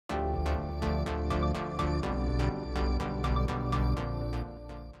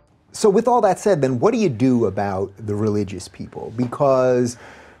So with all that said, then what do you do about the religious people? Because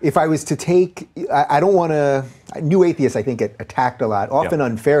if I was to take, I don't want to, new atheists I think get attacked a lot, often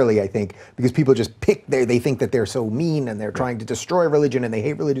unfairly I think, because people just they think that they're so mean and they're trying to destroy religion and they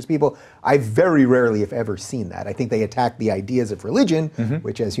hate religious people. I very rarely, if ever, seen that. I think they attack the ideas of religion,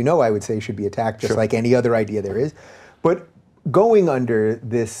 which as you know, I would say should be attacked just like any other idea there is. But going under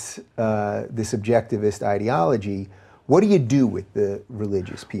this, this objectivist ideology, what do you do with the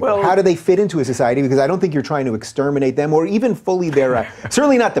religious people? Well, how do they fit into a society? Because I don't think you're trying to exterminate them or even fully their,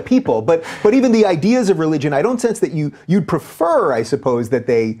 certainly not the people, but even the ideas of religion. I don't sense that you'd prefer, I suppose, that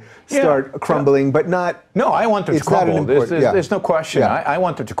they start crumbling, but not. No, I want them to crumble. There's no question. I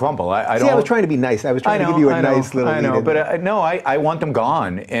want them to crumble. I was trying to be nice. I was trying to give you a nice little. I know, but no, I want them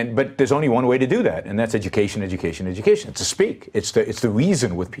gone. But there's only one way to do that, and that's education, education, education. It's to speak. It's to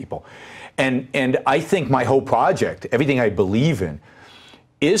reason with people. And I think my whole project, everything I believe in,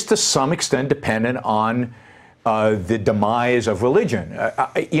 is to some extent dependent on the demise of religion.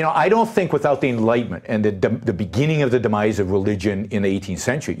 I don't think without the Enlightenment and the beginning of the demise of religion in the 18th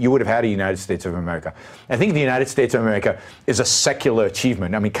century, you would have had a United States of America. I think the United States of America is a secular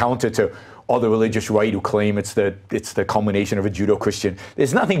achievement. I mean, counter to all the religious right who claim it's the culmination of a Judeo-Christian.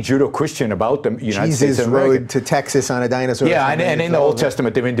 There's nothing Judeo-Christian about the United States of America. Jesus rode to Texas on a dinosaur. Yeah, and in the Old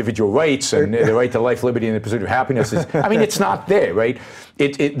Testament, there are individual rights and the right to life, liberty, and the pursuit of happiness. I mean, it's not there, right?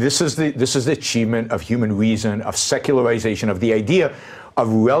 This is the achievement of human reason, of secularization, of the idea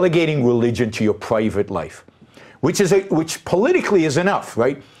of relegating religion to your private life, which politically is enough,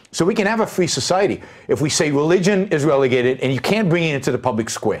 right? So we can have a free society if we say religion is relegated and you can't bring it into the public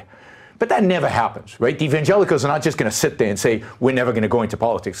square. But that never happens, right? The evangelicals are not just going to sit there and say, we're never going to go into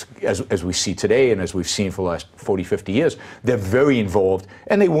politics as we see today and as we've seen for the last 40, 50 years. They're very involved,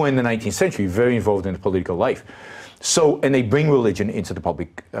 and they were in the 19th century, very involved in the political life. So, and they bring religion into the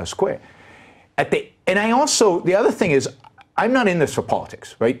public square. And I also, the other thing is, I'm not in this for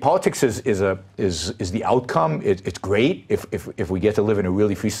politics, right? Politics is the outcome. It's great if we get to live in a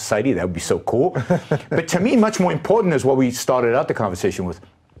really free society. That would be so cool. But to me, much more important is what we started out the conversation with,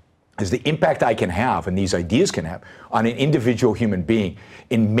 is the impact I can have and these ideas can have on an individual human being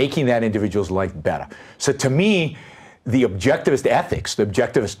in making that individual's life better. So to me, the objectivist ethics, the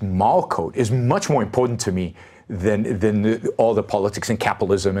objectivist moral code is much more important to me than all the politics and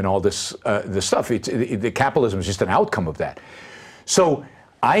capitalism and all this stuff. The capitalism is just an outcome of that. So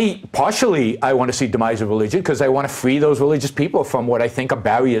I want to see demise of religion because I want to free those religious people from what I think are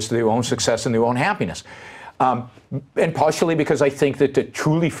barriers to their own success and their own happiness. And partially because I think that a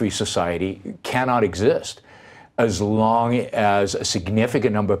truly free society cannot exist as long as a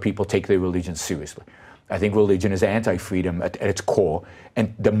significant number of people take their religion seriously. I think religion is anti-freedom at its core,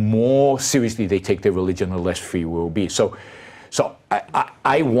 and the more seriously they take their religion, the less free we will be. So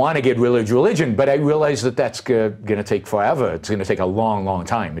I want to get rid of religion, but I realize that that's going to take forever. It's going to take a long, long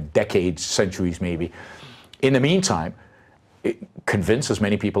time, decades, centuries maybe. In the meantime, convince as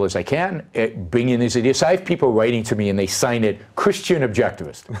many people as I can, bring in these ideas. So I have people writing to me and they sign it Christian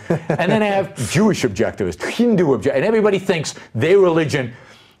objectivist. And then I have Jewish objectivist, Hindu objectivist, and everybody thinks their religion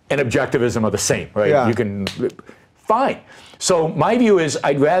and objectivism are the same, right? Yeah. You can, fine. So my view is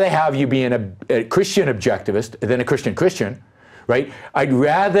I'd rather have you be a Christian objectivist than a Christian, right? I'd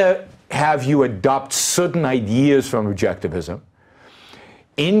rather have you adopt certain ideas from objectivism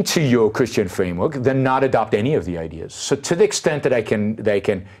into your Christian framework than not adopt any of the ideas. So to the extent that I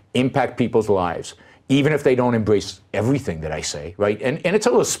can impact people's lives, even if they don't embrace everything that I say, right? And it's a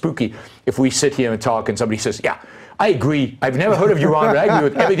little spooky if we sit here and talk and somebody says, yeah, I agree. I've never heard of Yaron, but I agree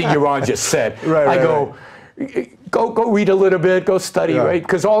with everything Yaron just said. Go read a little bit, go study, right?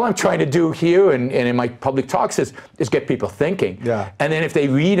 Because all I'm trying to do here and in my public talks is get people thinking. Yeah. And then if they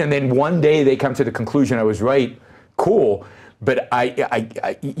read and then one day they come to the conclusion I was right, cool. But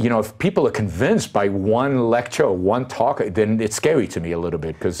if people are convinced by one lecture or one talk, then it's scary to me a little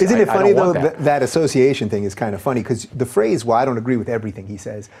bit. Because isn't it funny though that association thing is kind of funny because the phrase "well, I don't agree with everything he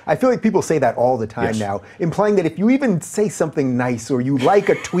says." I feel like people say that all the time now, implying that if you even say something nice or you like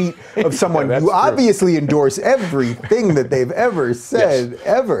a tweet of someone, you obviously endorse everything that they've ever said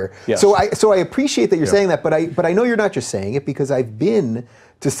ever. Yes. So I appreciate that you're saying that, but I know you're not just saying it because I've been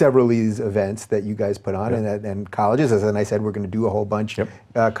to several of these events that you guys put on and colleges. As I said, we're going to do a whole bunch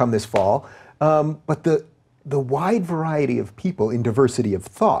come this fall. But the wide variety of people in diversity of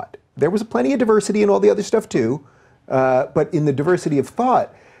thought. There was plenty of diversity in all the other stuff too, but in the diversity of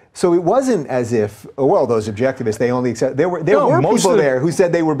thought. So it wasn't as if, oh, well, those objectivists, they only accept, there were people there who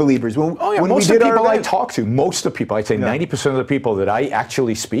said they were believers. When most of the people I talk to, most of the people, I'd say 90% of the people that I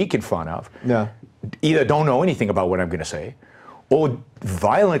actually speak in front of, either don't know anything about what I'm going to say, or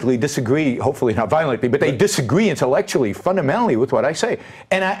violently disagree, hopefully not violently, but they disagree intellectually, fundamentally with what I say.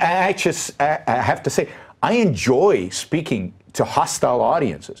 And I have to say, I enjoy speaking to hostile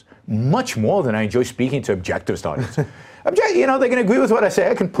audiences much more than I enjoy speaking to objectivist audiences. You know, they can agree with what I say.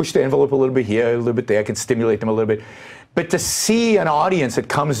 I can push the envelope a little bit here, a little bit there. I can stimulate them a little bit. But to see an audience that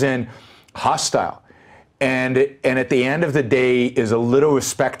comes in hostile and at the end of the day is a little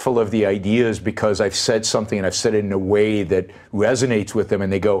respectful of the ideas because I've said something and I've said it in a way that resonates with them,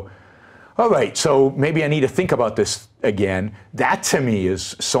 and they go, all right, so maybe I need to think about this again. That to me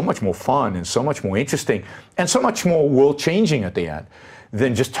is so much more fun and so much more interesting and so much more world-changing at the end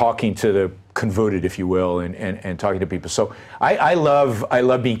than just talking to the converted, if you will, and talking to people. So I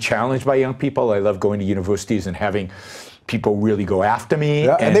love being challenged by young people. I love going to universities and having people really go after me.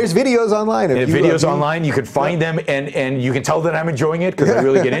 Yeah, and there's videos online. Videos online, you can find them, and you can tell that I'm enjoying it because I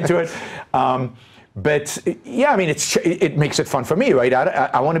really get into it. But yeah, I mean, it makes it fun for me, right?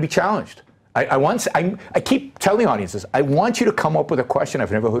 I want to be challenged. I keep telling audiences, I want you to come up with a question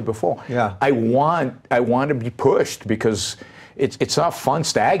I've never heard before. Yeah. I want to be pushed because it's not fun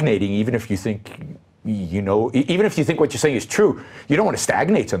stagnating, even if you think, you know, even if you think what you're saying is true. You don't want to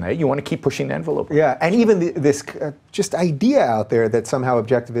stagnate on that. You want to keep pushing the envelope. Yeah, and even this just idea out there that somehow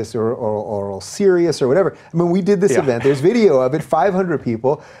objectivists are all serious or whatever. I mean, we did this event. There's video of it, 500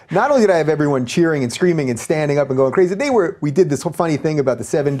 people. Not only did I have everyone cheering and screaming and standing up and going crazy, we did this whole funny thing about the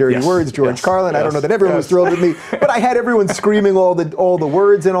 7 dirty words, George Carlin. I don't know that everyone was thrilled with me, but I had everyone screaming all the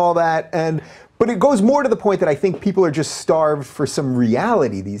words and all that. But it goes more to the point that I think people are just starved for some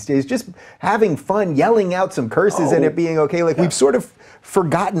reality these days, just having fun, yelling out some curses and it being okay. Like we've sort of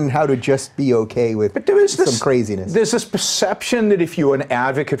forgotten how to just be okay with some craziness. There's this perception that if you're an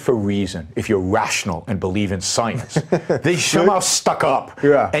advocate for reason, if you're rational and believe in science, they somehow stuck up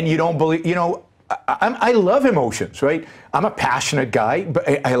and you don't believe, you know, I love emotions, right? I'm a passionate guy, but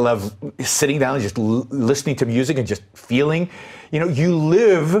I love sitting down and just listening to music and just feeling. You know,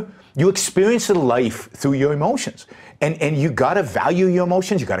 you experience life through your emotions, and you got to value your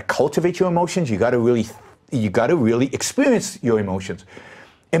emotions. You got to cultivate your emotions. You got to really experience your emotions.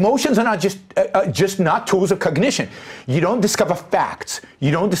 Emotions are not just not tools of cognition. You don't discover facts.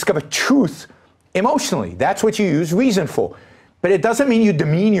 You don't discover truth emotionally. That's what you use reason for. But it doesn't mean you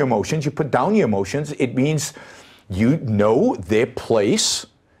demean your emotions. You put down your emotions. It means you know their place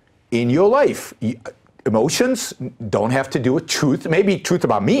in your life. Emotions don't have to do with truth. Maybe truth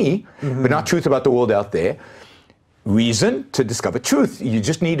about me, but not truth about the world out there. Reason to discover truth. You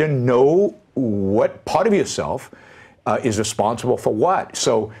just need to know what part of yourself is responsible for what.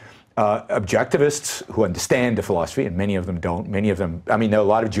 So objectivists who understand the philosophy, and many of them don't, many of them, I mean, there are a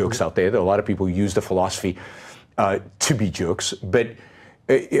lot of jerks out there. There are a lot of people who use the philosophy to be jerks, but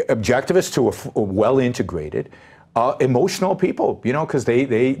objectivists who are well integrated, emotional people, you know, because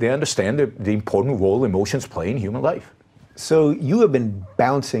they understand the important role emotions play in human life. So you have been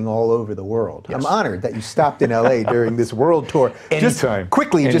bouncing all over the world. Yes. I'm honored that you stopped in LA during this world tour. Anytime. Just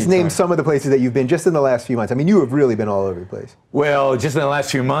quickly, just name some of the places that you've been just in the last few months. I mean, you have really been all over the place. Well, just in the last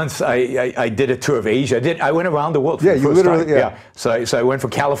few months, I did a tour of Asia. I went around the world for the first time. Yeah. So I went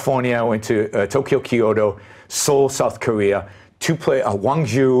from California, I went to Tokyo, Kyoto, Seoul, South Korea,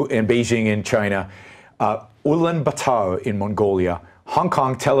 Guangzhou and Beijing in China, Ulaanbaatar in Mongolia, Hong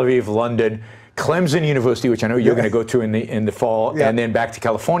Kong, Tel Aviv, London, Clemson University, which I know you're going to go to in the fall, and then back to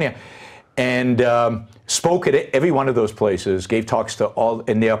California, and spoke at every one of those places, gave talks to all,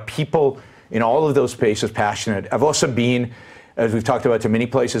 and there are people in all of those places passionate. I've also been, as we've talked about, to many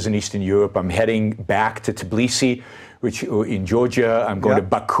places in Eastern Europe. I'm heading back to Tbilisi, which in Georgia. I'm going to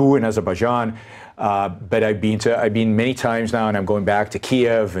Baku in Azerbaijan. But I've been many times now, and I'm going back to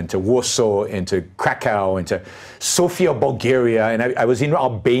Kiev and to Warsaw and to Krakow and to Sofia, Bulgaria, and I was in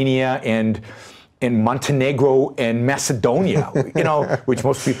Albania and in Montenegro and Macedonia, you know, which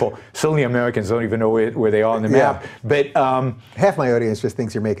most people, certainly Americans, don't even know where they are on the map. But half my audience just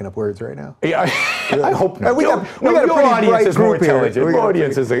thinks you're making up words right now. Yeah, I hope not. We got a pretty bright group here. Your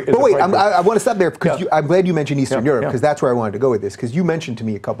audience is but wait, I want to stop there because I'm glad you mentioned Eastern Europe, because that's where I wanted to go with this. Because you mentioned to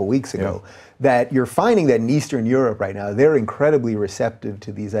me a couple weeks ago that you're finding that in Eastern Europe right now, they're incredibly receptive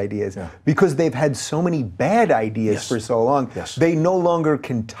to these ideas because they've had so many bad ideas for so long. They no longer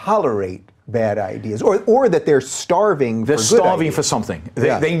can tolerate bad ideas, or that they're starving. They're starving for something.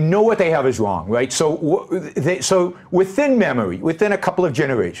 They know what they have is wrong, right? So within memory, within a couple of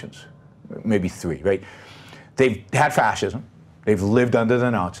generations, maybe 3, right? They've had fascism. They've lived under the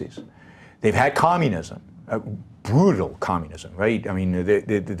Nazis. They've had communism, brutal communism, right? I mean,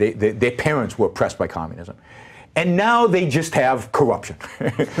 their parents were oppressed by communism. And now they just have corruption.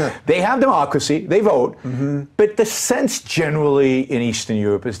 They have democracy, they vote, but the sense generally in Eastern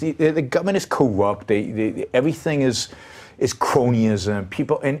Europe is the government is corrupt. Everything is cronyism.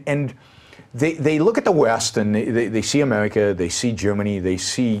 People and they look at the West and they see America, they see Germany, they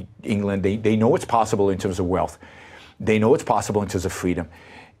see England. They know what's possible in terms of wealth. They know what's possible in terms of freedom.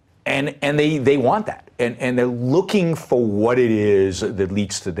 And they want that. And they're looking for what it is that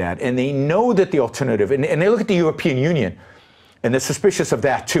leads to that. And they know that the alternative, and they look at the European Union, and they're suspicious of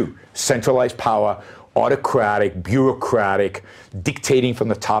that too. Centralized power, autocratic, bureaucratic, dictating from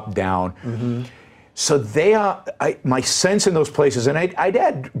the top down. So they are, my sense in those places, and I'd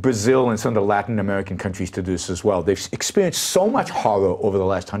add Brazil and some of the Latin American countries to this as well. They've experienced so much horror over the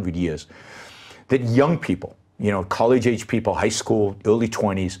last 100 years that young people, college-age people, high school, early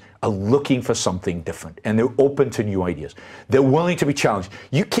 20s, are looking for something different, and they're open to new ideas. They're willing to be challenged.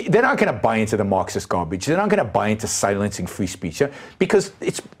 They're not going to buy into the Marxist garbage. They're not going to buy into silencing free speech, because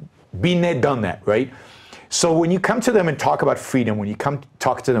it's been there, done that, right? So when you come to them and talk about freedom, when you come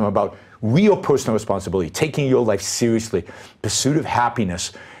talk to them about real personal responsibility, taking your life seriously, pursuit of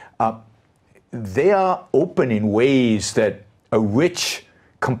happiness, they are open in ways that a rich,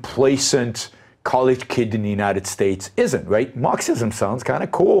 complacent, college kid in the United States isn't, right? Marxism sounds kind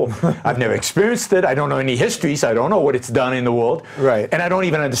of cool. I've never experienced it. I don't know any history, so I don't know what it's done in the world. Right. And I don't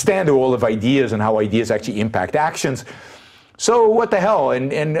even understand the role of ideas and how ideas actually impact actions. So what the hell?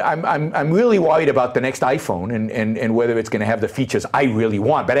 And I'm really worried about the next iPhone and whether it's going to have the features I really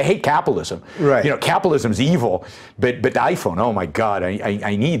want. But I hate capitalism. Right. Capitalism's evil. But the iPhone, oh my God,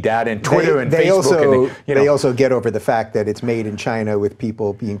 I need that. And Twitter and Facebook. They also get over the fact that it's made in China with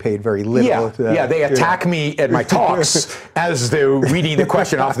people being paid very little. Yeah, they attack me at my talks as they're reading the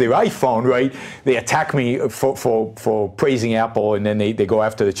question off their iPhone, right? They attack me for praising Apple, and then they go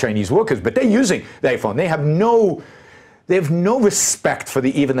after the Chinese workers. But they're using the iPhone. They have no respect for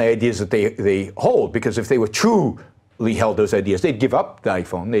even the ideas that they hold, because if they were truly held those ideas, they'd give up the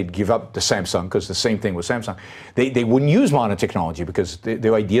iPhone, they'd give up the Samsung, because the same thing with Samsung. They wouldn't use modern technology because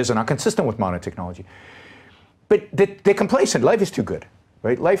their ideas are not consistent with modern technology. But they're complacent. Life is too good,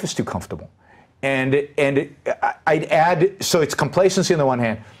 right? Life is too comfortable. And I'd add, so it's complacency on the one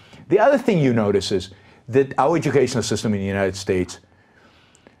hand. The other thing you notice is that our educational system in the United States,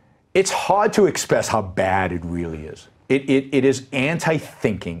 it's hard to express how bad it really is. It is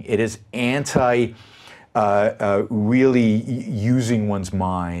anti-thinking. It is really using one's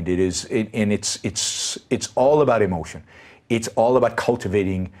mind. It's all about emotion. It's all about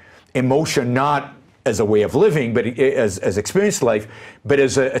cultivating emotion, not as a way of living, but as experienced life, but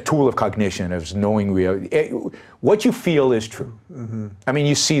as a tool of cognition, as knowing reality. What you feel is true. I mean,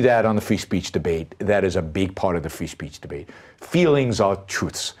 you see that on the free speech debate. That is a big part of the free speech debate. Feelings are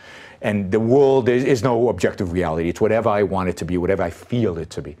truths. And the world is no objective reality. It's whatever I want it to be, whatever I feel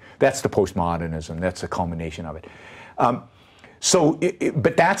it to be. That's the postmodernism. That's the culmination of it.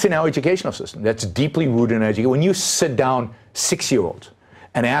 But that's in our educational system. That's deeply rooted in education. When you sit down 6-year-olds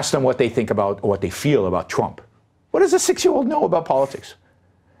and ask them what they think about or what they feel about Trump, what does a 6-year-old know about politics?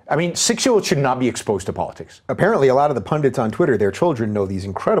 I mean, 6-year-olds should not be exposed to politics. Apparently, a lot of the pundits on Twitter, their children know these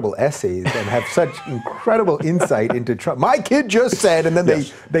incredible essays and have such incredible insight into Trump. My kid just said, and then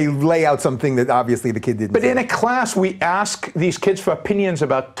they lay out something that obviously the kid didn't But say. in a class, we ask these kids for opinions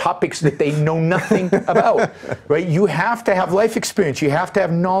about topics that they know nothing about, right? You have to have life experience. You have to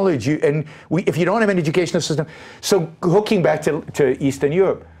have knowledge. If you don't have an educational system, so hooking back to Eastern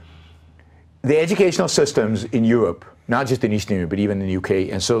Europe, the educational systems in Europe, not just in Eastern Europe, but even in the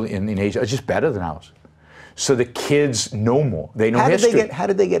UK and so in Asia, are just better than ours. So the kids know more. They know history. How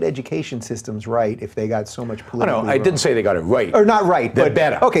did they get education systems right if they got so much politically wrong? I didn't say they got it right. Or not right, They're but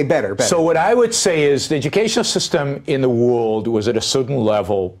better. Okay, better. So what I would say is the educational system in the world was at a certain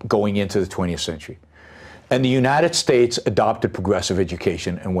level going into the 20th century. And the United States adopted progressive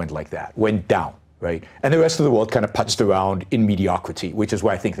education and went like that, went down. Right? And the rest of the world kind of putzed around in mediocrity, which is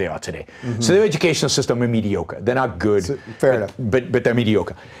where I think they are today. So their educational system are mediocre. They're not good, fair enough. But they're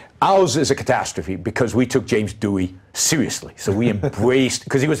mediocre. Ours is a catastrophe because we took James Dewey seriously. So we embraced,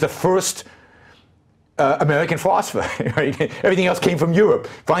 because he was the first American philosopher, right? Everything else came from Europe.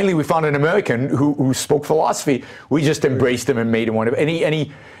 Finally, we found an American who spoke philosophy. We just embraced him and made him one of,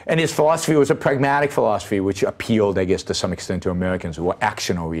 and his philosophy was a pragmatic philosophy, which appealed, I guess, to some extent to Americans who were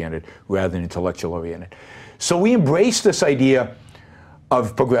action-oriented rather than intellectual-oriented. So we embraced this idea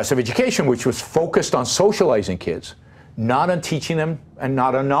of progressive education, which was focused on socializing kids, not on teaching them and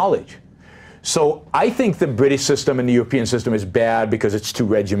not on knowledge. So I think the British system and the European system is bad because it's too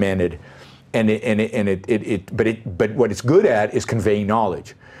regimented. But what it's good at is conveying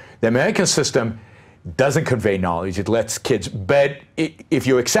knowledge. The American system doesn't convey knowledge. It lets kids, but if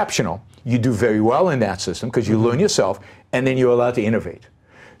you're exceptional, you do very well in that system because you learn yourself, and then you're allowed to innovate.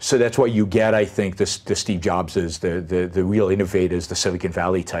 So that's why you get, I think, the Steve Jobses, the real innovators, the Silicon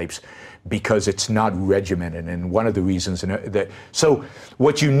Valley types, because it's not regimented. And one of the reasons so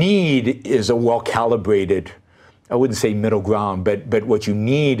what you need is a well-calibrated, I wouldn't say middle ground, but what you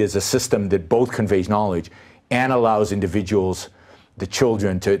need is a system that both conveys knowledge and allows individuals, the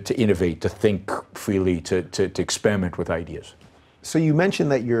children, to innovate, to think freely, to experiment with ideas. So you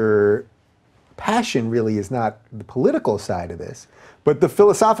mentioned that your passion really is not the political side of this, but the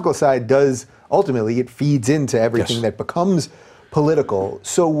philosophical side does, ultimately, it feeds into everything that becomes political.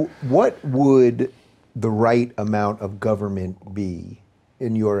 So what would the right amount of government be,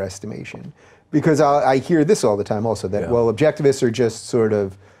 in your estimation? Because I hear this all the time also, that, well, objectivists are just sort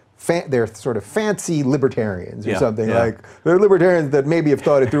of, they're sort of fancy libertarians or something. Like, they're libertarians that maybe have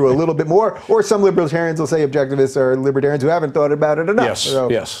thought it through a little bit more, or some libertarians will say objectivists are libertarians who haven't thought about it enough.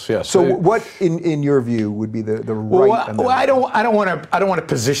 Yes. So what, in your view, would be the right amount? Well, I don't want to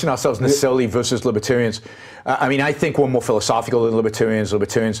position ourselves necessarily versus libertarians. I mean, I think we're more philosophical than libertarians.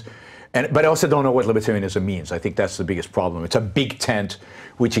 But I also don't know what libertarianism means. I think that's the biggest problem. It's a big tent,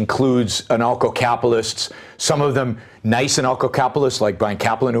 which includes anarcho-capitalists, some of them nice anarcho-capitalists, like Brian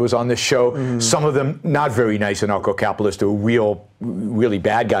Kaplan, who was on this show, some of them not very nice anarcho-capitalists, who are really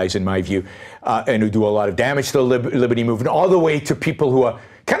bad guys, in my view, and who do a lot of damage to the liberty movement, all the way to people who are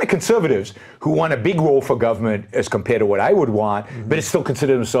kind of conservatives, who want a big role for government as compared to what I would want, but still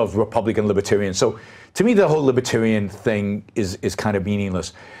consider themselves Republican libertarians. So to me, the whole libertarian thing is kind of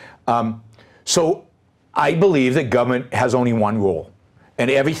meaningless. So I believe that government has only one role, and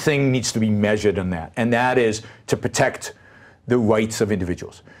everything needs to be measured on that, and that is to protect the rights of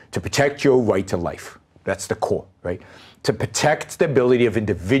individuals, to protect your right to life. That's the core, right? To protect the ability of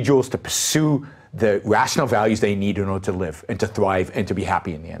individuals to pursue the rational values they need in order to live and to thrive and to be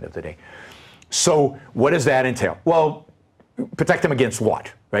happy in the end of the day. So what does that entail? Well, protect them against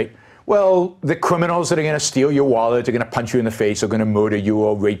what, right? Well, the criminals that are going to steal your wallet, are going to punch you in the face, are going to murder you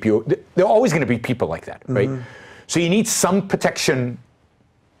or rape you. There are always going to be people like that, right? So you need some protection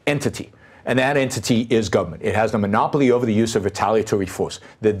entity, and that entity is government. It has the monopoly over the use of retaliatory force.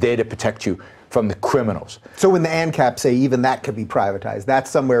 They're there to protect you from the criminals. So when the ANCAP say even that could be privatized, that's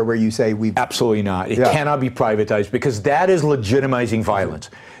somewhere where you say we... Absolutely not. It cannot be privatized, because that is legitimizing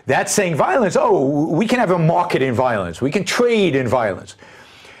violence. That's saying violence, oh, we can have a market in violence. We can trade in violence.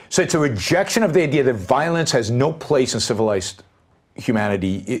 So it's a rejection of the idea that violence has no place in civilized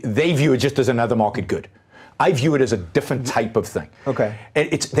humanity. They view it just as another market good. I view it as a different type of thing. Okay.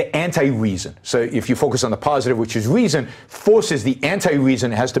 It's the anti-reason. So if you focus on the positive, which is reason, force is the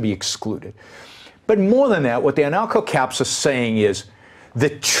anti-reason, has to be excluded. But more than that, what the anarcho-caps are saying is the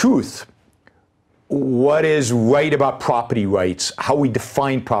truth, what is right about property rights, how we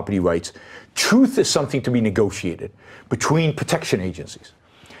define property rights, truth is something to be negotiated between protection agencies.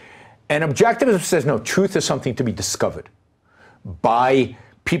 And objectivism says, no, truth is something to be discovered by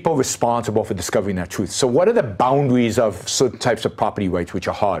people responsible for discovering that truth. So what are the boundaries of certain types of property rights, which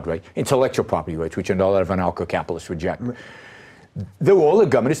are hard, right? Intellectual property rights, which a lot of anarcho-capitalists reject. The role of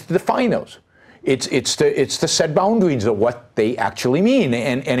government is to define those. It's to set boundaries of what they actually mean.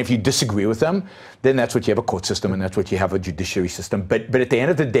 And if you disagree with them, then that's what you have a court system, and that's what you have a judiciary system. But at the end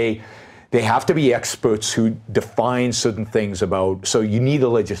of the day, they have to be experts who define certain things about, so you need a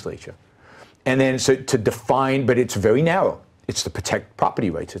legislature. And then so to define, but it's very narrow. It's to protect property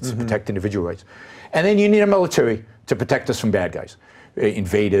rights. It's to protect individual rights. And then you need a military to protect us from bad guys,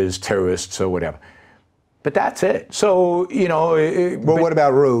 invaders, terrorists, or whatever. But that's it. So, you know. Well, what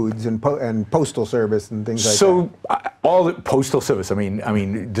about roads and postal service and things like that? So, all the postal service. I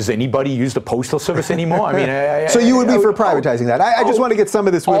mean, does anybody use the postal service anymore? I mean, so you would be for privatizing that? I just want to get some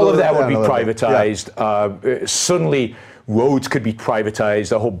of this. All of that would be privatized. Yeah. Certainly, roads could be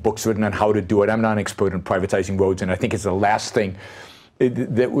privatized. A whole book's written on how to do it. I'm not an expert in privatizing roads, and I think it's the last thing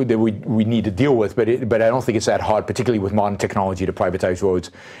that we need to deal with, but I don't think it's that hard, particularly with modern technology, to privatize roads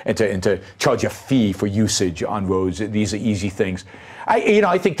and to charge a fee for usage on roads. These are easy things.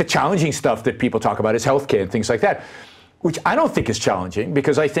 I think the challenging stuff that people talk about is healthcare and things like that, which I don't think is challenging,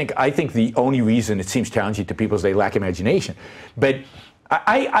 because I think the only reason it seems challenging to people is they lack imagination. But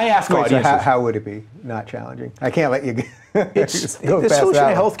I ask audiences. So how would it be not challenging? I can't let you go the solution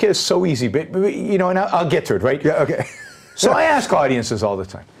to healthcare is so easy, but you know, and I'll get to it, right? Yeah. Okay. So I ask audiences all the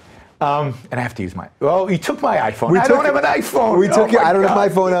time, and I have to use well, you took my iPhone. I don't have an iPhone. I don't have my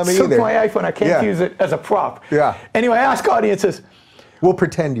phone on me either. You took my iPhone. I can't use it as a prop. Yeah. Anyway, I ask audiences. We'll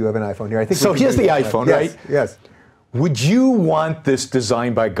pretend you have an iPhone here. I think so. Here's the iPhone, right? Yes. Would you want this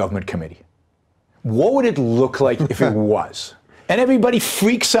designed by a government committee? What would it look like if it was? And everybody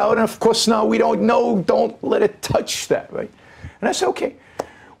freaks out, and of course, no, we don't know, don't let it touch that, right? And I said, okay,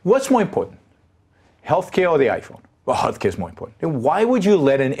 what's more important, healthcare or the iPhone? Well, healthcare is more important. And why would you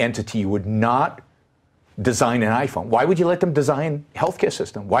let an entity who would not design an iPhone? Why would you let them design a healthcare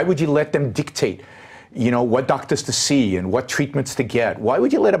system? Why would you let them dictate, what doctors to see and what treatments to get? Why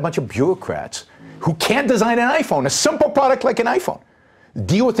would you let a bunch of bureaucrats who can't design an iPhone, a simple product like an iPhone,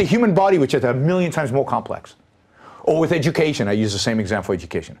 deal with the human body, which is 1,000,000 times more complex? Or with education, I use the same example for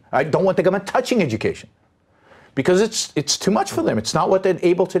education. I don't want the government touching education because it's too much for them. It's not what they're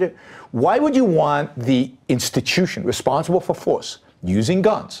able to do. Why would you want the institution responsible for force, using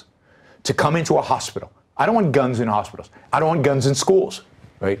guns, to come into a hospital? I don't want guns in hospitals. I don't want guns in schools,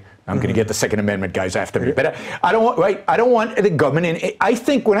 right? I'm going to get the Second Amendment guys after me, but I don't want, right? I don't want the government in. I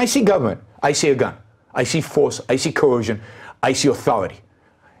think when I see government, I see a gun. I see force. I see coercion. I see authority.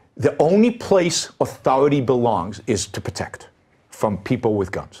 The only place authority belongs is to protect from people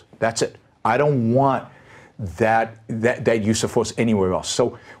with guns. That's it. I don't want that use of force anywhere else.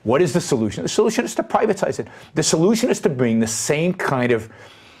 So what is the solution? The solution is to privatize it. The solution is to bring the same kind of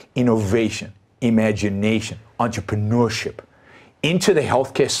innovation, imagination, entrepreneurship into the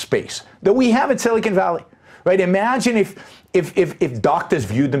healthcare space that we have in Silicon Valley, right? Imagine if doctors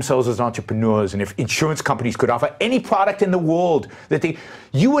viewed themselves as entrepreneurs, and if insurance companies could offer any product in the world that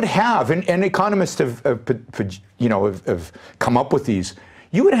you would have, and economists have come up with these,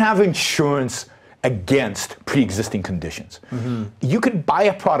 you would have insurance against pre-existing conditions. You could buy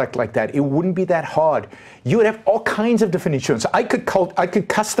a product like that. It wouldn't be that hard. You would have all kinds of different insurance. I could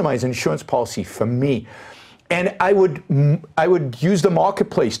customize an insurance policy for me, and I would use the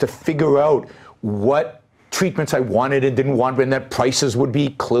marketplace to figure out what treatments I wanted and didn't want, and that prices would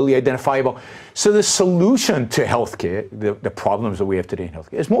be clearly identifiable. So the solution to healthcare, the problems that we have today in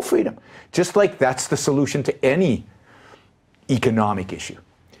healthcare, is more freedom. Just like that's the solution to any economic issue.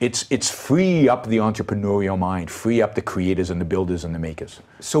 It's free up the entrepreneurial mind, free up the creators and the builders and the makers.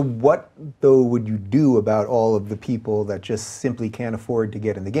 So what, though, would you do about all of the people that just simply can't afford to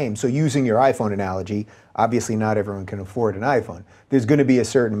get in the game? So using your iPhone analogy, obviously not everyone can afford an iPhone. There's going to be a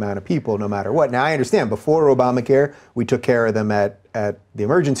certain amount of people no matter what. Now, I understand, before Obamacare, we took care of them at the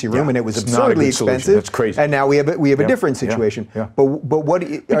emergency room, and it was absurdly expensive. That's crazy. And now we have a different situation. But what do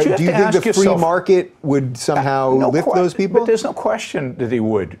you think the free market would somehow lift those people? But there's no question that they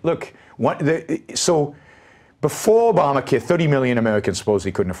would. Look, so before Obamacare, 30 million Americans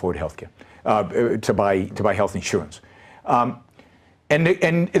supposedly couldn't afford health care, to buy health insurance. And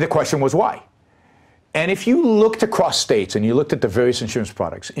the question was why? And if you looked across states and you looked at the various insurance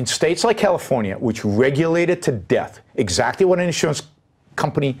products, in states like California, which regulated to death exactly what an insurance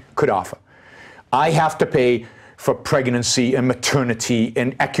company could offer, I have to pay for pregnancy and maternity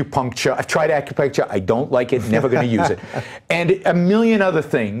and acupuncture. I've tried acupuncture. I don't like it, never going to use it. And a million other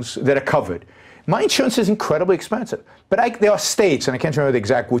things that are covered. My insurance is incredibly expensive. But there are states, and I can't remember the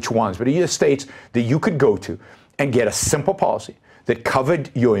exact which ones, but there are states that you could go to and get a simple policy that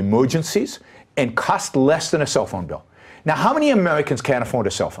covered your emergencies and cost less than a cell phone bill. Now, how many Americans can't afford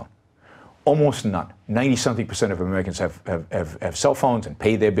a cell phone? Almost none. 90-something% of Americans have cell phones and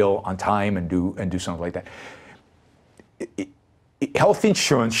pay their bill on time and do something like that. Health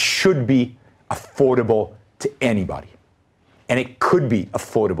insurance should be affordable to anybody. And it could be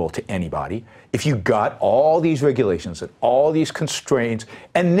affordable to anybody if you got all these regulations and all these constraints.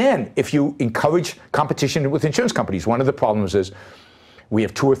 And then if you encourage competition with insurance companies, one of the problems is we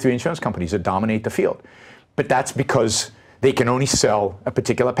have 2 or 3 insurance companies that dominate the field. But that's because they can only sell a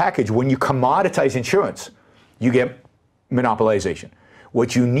particular package. When you commoditize insurance, you get monopolization.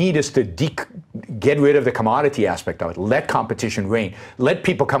 What you need is to get rid of the commodity aspect of it. Let competition reign. Let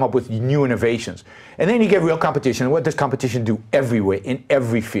people come up with new innovations. And then you get real competition. And what does competition do everywhere, in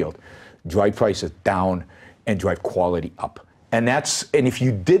every field? Drive prices down and drive quality up. And if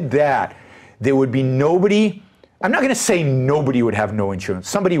you did that, there would be nobody. I'm not going to say nobody would have no insurance.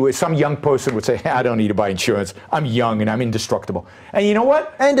 Some young person would say, hey, I don't need to buy insurance. I'm young and I'm indestructible. And you know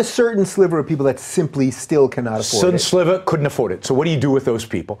what? And a certain sliver of people that simply still cannot afford it. Certain sliver couldn't afford it. So what do you do with those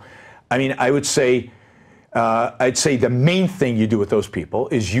people? I mean, I'd say the main thing you do with those people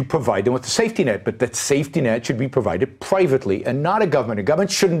is you provide them with a safety net. But that safety net should be provided privately and not a government. A government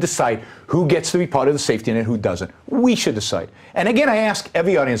shouldn't decide who gets to be part of the safety net, who doesn't. We should decide. And again, I ask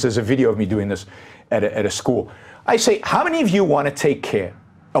every audience, there's a video of me doing this at a school. I say, how many of you want to take care,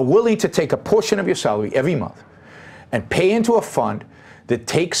 are willing to take a portion of your salary every month and pay into a fund that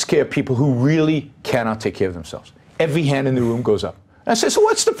takes care of people who really cannot take care of themselves? Every hand in the room goes up. I said, so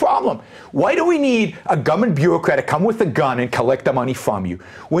what's the problem? Why do we need a government bureaucrat to come with a gun and collect the money from you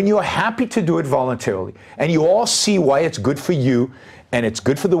when you're happy to do it voluntarily? And you all see why it's good for you and it's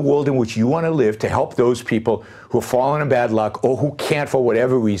good for the world in which you want to live to help those people who are falling in bad luck or who can't, for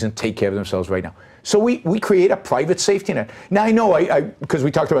whatever reason, take care of themselves right now. So we create a private safety net. Now, I know, because we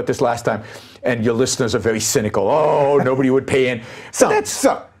talked about this last time, and your listeners are very cynical. Oh, nobody would pay in.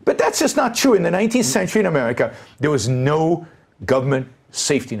 But that's just not true. In the 19th century in America, there was no government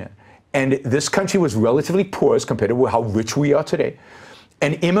safety net. And this country was relatively poor as compared to how rich we are today.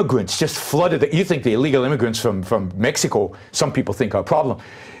 And immigrants just flooded. You think the illegal immigrants from Mexico, some people think are a problem.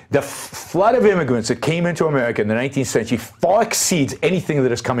 The flood of immigrants that came into America in the 19th century far exceeds anything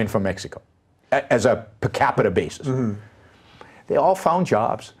that has come in from Mexico as a per capita basis. Mm-hmm. They all found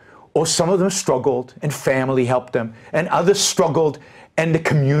jobs, or some of them struggled and family helped them, and others struggled and the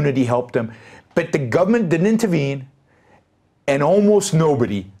community helped them. But the government didn't intervene. And almost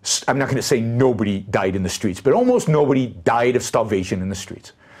nobody, I'm not going to say nobody died in the streets, but almost nobody died of starvation in the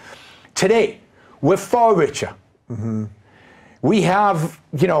streets. Today, we're far richer. Mm-hmm. We have,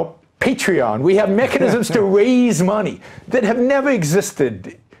 Patreon. We have mechanisms to raise money that have never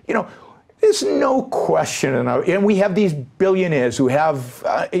existed. There's no question. And we have these billionaires who have,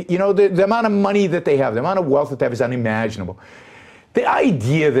 the amount of money that they have, the amount of wealth that they have is unimaginable. The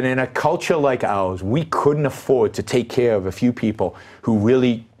idea that in a culture like ours, we couldn't afford to take care of a few people who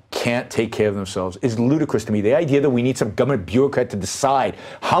really can't take care of themselves is ludicrous to me. The idea that we need some government bureaucrat to decide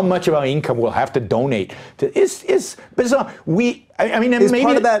how much of our income we'll have to donate is bizarre. Is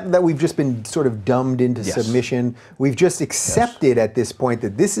part of that we've just been sort of dumbed into submission? We've just accepted at this point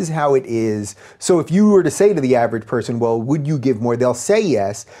that this is how it is. So if you were to say to the average person, well, would you give more? They'll say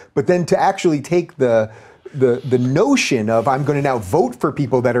yes, but then to actually take the notion of I'm going to now vote for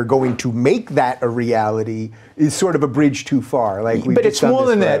people that are going to make that a reality is sort of a bridge too far. But it's more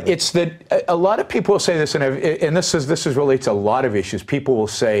than that. It's that a lot of people will say this, and this relates to a lot of issues. People will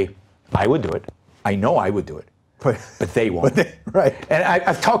say, I would do it. I know I would do it. But they won't. Right. And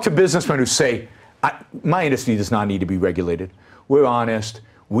I've talked to businessmen who say, my industry does not need to be regulated. We're honest.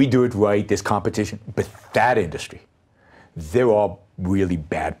 We do it right. There's competition. But that industry, they're all really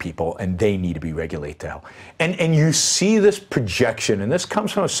bad people, and they need to be regulated to hell. And you see this projection, and this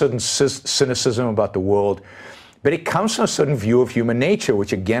comes from a certain cynicism about the world, but it comes from a certain view of human nature,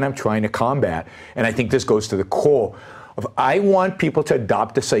 which again I'm trying to combat. And I think this goes to the core of I want people to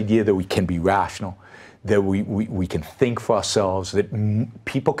adopt this idea that we can be rational, that we can think for ourselves, that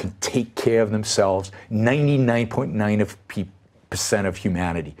people can take care of themselves. 99.9% of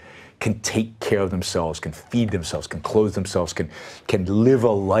humanity can take care of themselves, can feed themselves, can clothe themselves, can live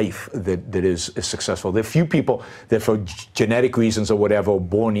a life that is successful. There are few people that for genetic reasons or whatever are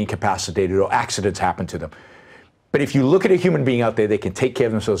born incapacitated or accidents happen to them. But if you look at a human being out there, they can take care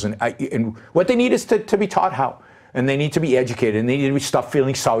of themselves. And what they need is to be taught how. And they need to be educated, and they need to stop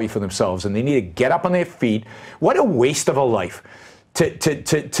feeling sorry for themselves, and they need to get up on their feet. What a waste of a life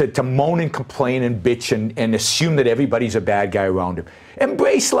to moan and complain and bitch and assume that everybody's a bad guy around him.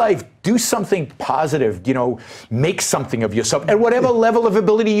 Embrace life. Do something positive. Make something of yourself at whatever level of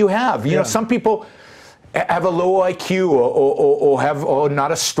ability you have. Some people have a low IQ or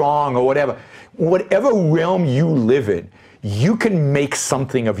not as strong or whatever. Whatever realm you live in, you can make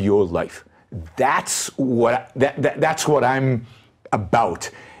something of your life. That's what I'm about.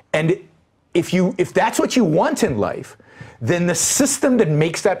 And if that's what you want in life, then the system that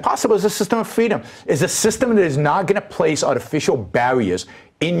makes that possible is a system of freedom, is a system that is not going to place artificial barriers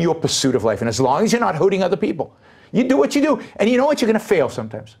in your pursuit of life. And as long as you're not hurting other people, you do what you do. And you know what? You're going to fail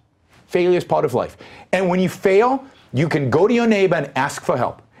sometimes. Failure is part of life. And when you fail, you can go to your neighbor and ask for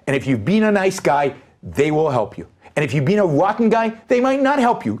help. And if you've been a nice guy, they will help you. And if you've been a rotten guy, they might not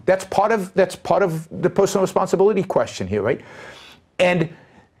help you. That's part of the personal responsibility question here, right? And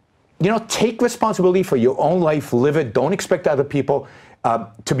take responsibility for your own life, live it. Don't expect other people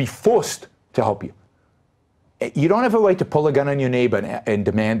to be forced to help you. You don't have a right to pull a gun on your neighbor and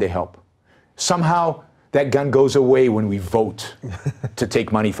demand their help. Somehow that gun goes away when we vote to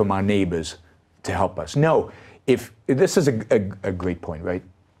take money from our neighbors to help us. No, if this is a great point, right?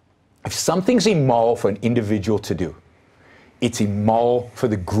 If something's immoral for an individual to do, it's immoral for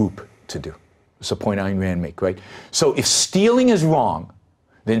the group to do. That's the point Ayn Rand makes, right? So if stealing is wrong,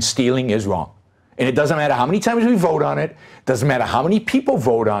 then stealing is wrong. And it doesn't matter how many times we vote on it, doesn't matter how many people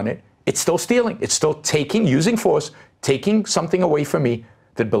vote on it, it's still stealing. It's still using force, taking something away from me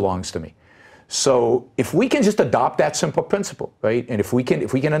that belongs to me. So if we can just adopt that simple principle, right? And if we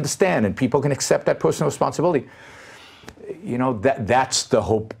can understand and people can accept that personal responsibility, that's the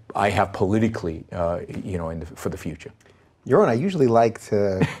hope I have politically, for the future. Yaron, I usually like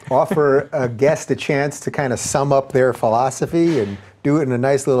to offer a guest a chance to kind of sum up their philosophy and do it in a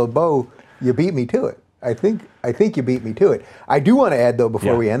nice little bow. You beat me to it. I think you beat me to it. I do want to add, though,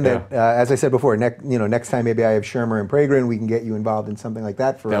 before we end, that as I said before, next time maybe I have Shermer and Pragerin, we can get you involved in something like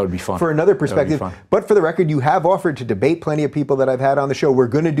that that would be fun. For another perspective. But for the record, you have offered to debate plenty of people that I've had on the show. We're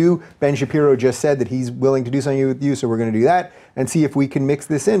going to do. Ben Shapiro just said that he's willing to do something with you, so we're going to do that and see if we can mix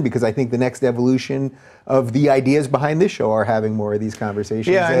this in, because I think the next evolution of the ideas behind this show are having more of these conversations.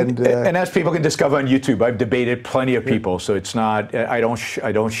 Yeah, and as people can discover on YouTube, I've debated plenty of people, so it's not. I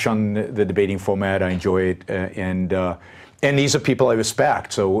don't shun the debating format. I enjoy it, and these are people I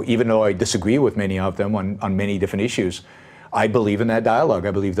respect. So even though I disagree with many of them on many different issues, I believe in that dialogue.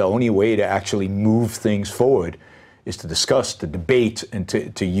 I believe the only way to actually move things forward is to discuss, to debate, and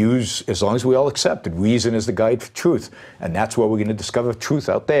to use, as long as we all accept that reason is the guide for truth, and that's where we're going to discover truth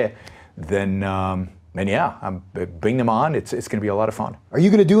out there, then yeah, bring them on. It's going to be a lot of fun. Are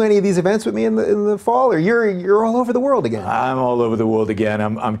you going to do any of these events with me in the fall, or you're all over the world again? I'm all over the world again.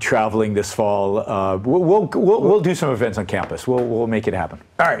 I'm traveling this fall. We'll do some events on campus. We'll make it happen.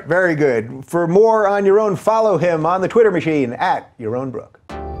 All right, very good. For more on Yaron, follow him on the Twitter machine at Yaron Brook.